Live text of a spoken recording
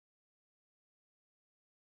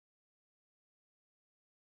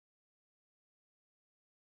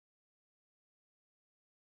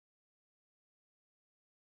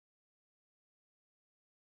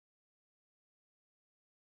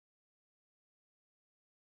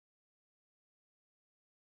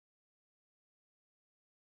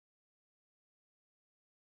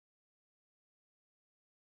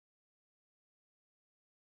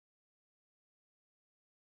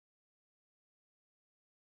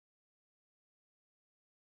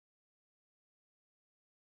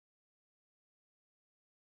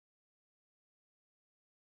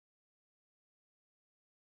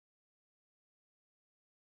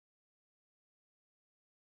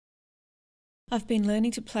I've been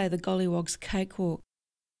learning to play the Golliwog's Cakewalk.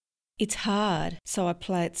 It's hard, so I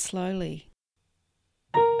play it slowly.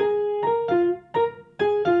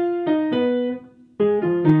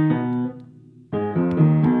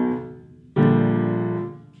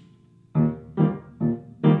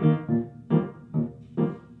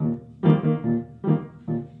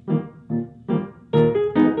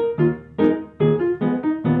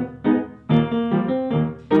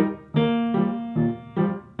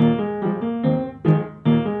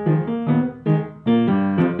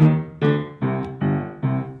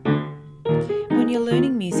 When you're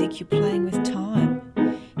learning music, you're playing with time.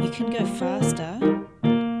 You can go faster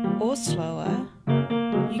or slower.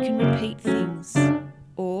 You can repeat things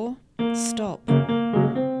or stop.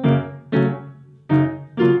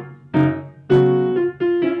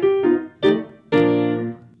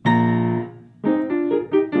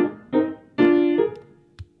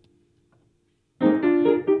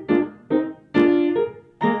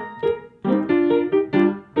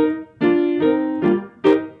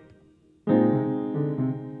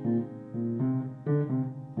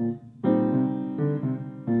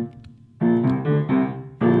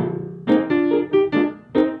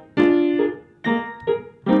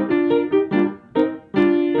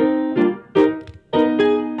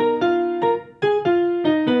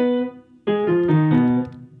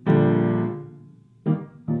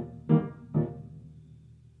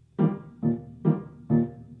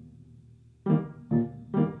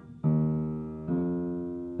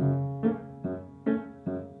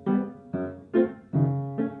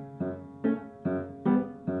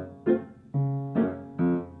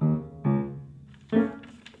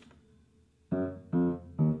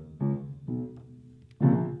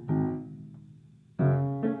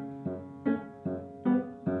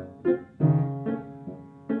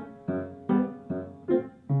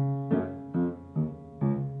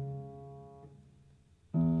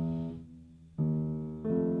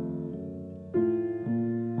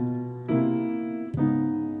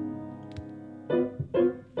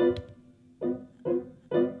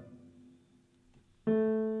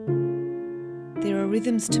 There are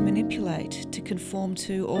rhythms to manipulate, to conform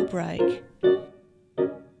to or break.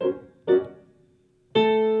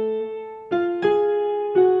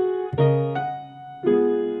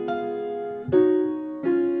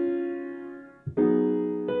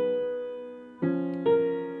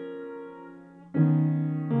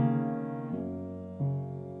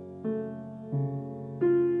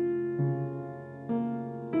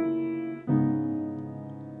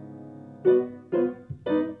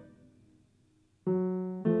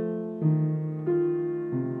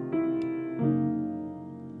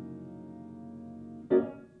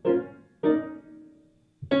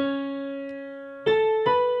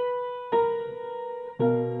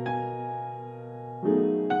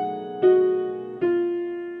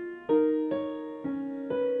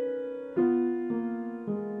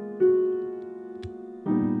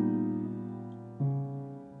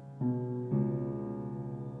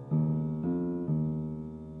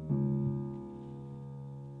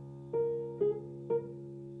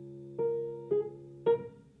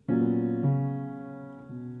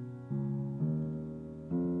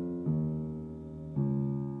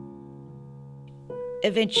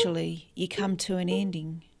 Eventually, you come to an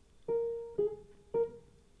ending.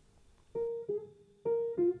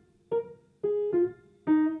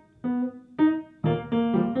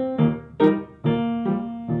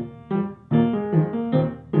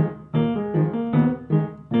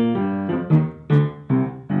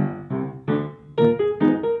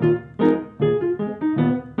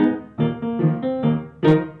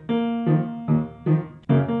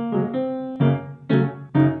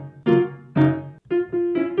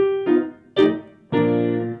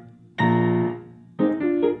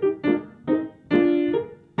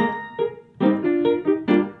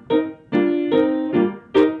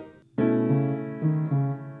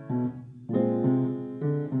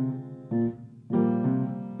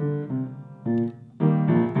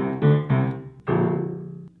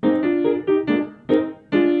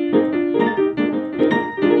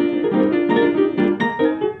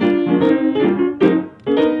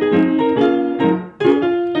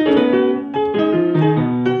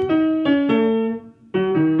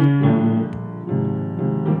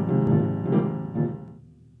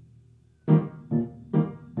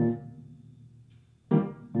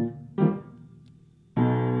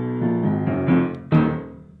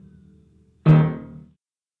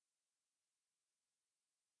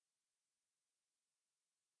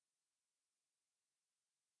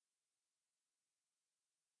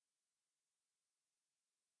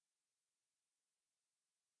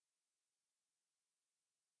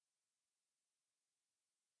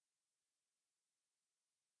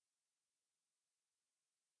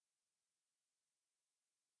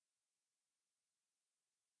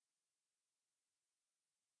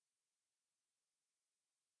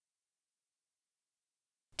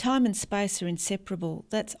 Time and space are inseparable.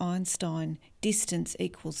 That's Einstein. Distance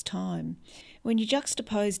equals time. When you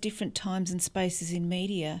juxtapose different times and spaces in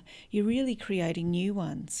media, you're really creating new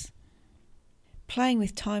ones. Playing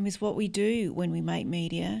with time is what we do when we make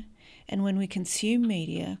media, and when we consume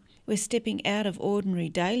media, we're stepping out of ordinary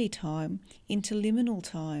daily time into liminal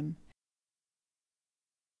time.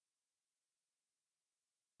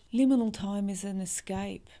 Liminal time is an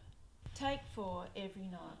escape. Take 4 every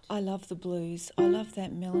night. I love the blues. I love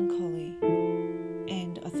that melancholy.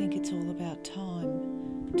 And I think it's all about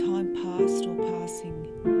time. Time past or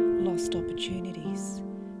passing, lost opportunities,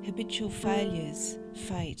 habitual failures,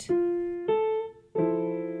 fate.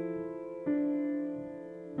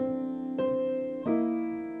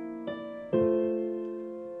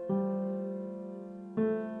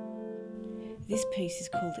 This piece is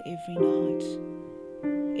called Every Night.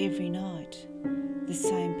 Every night, the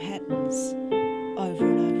same patterns over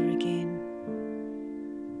and over again.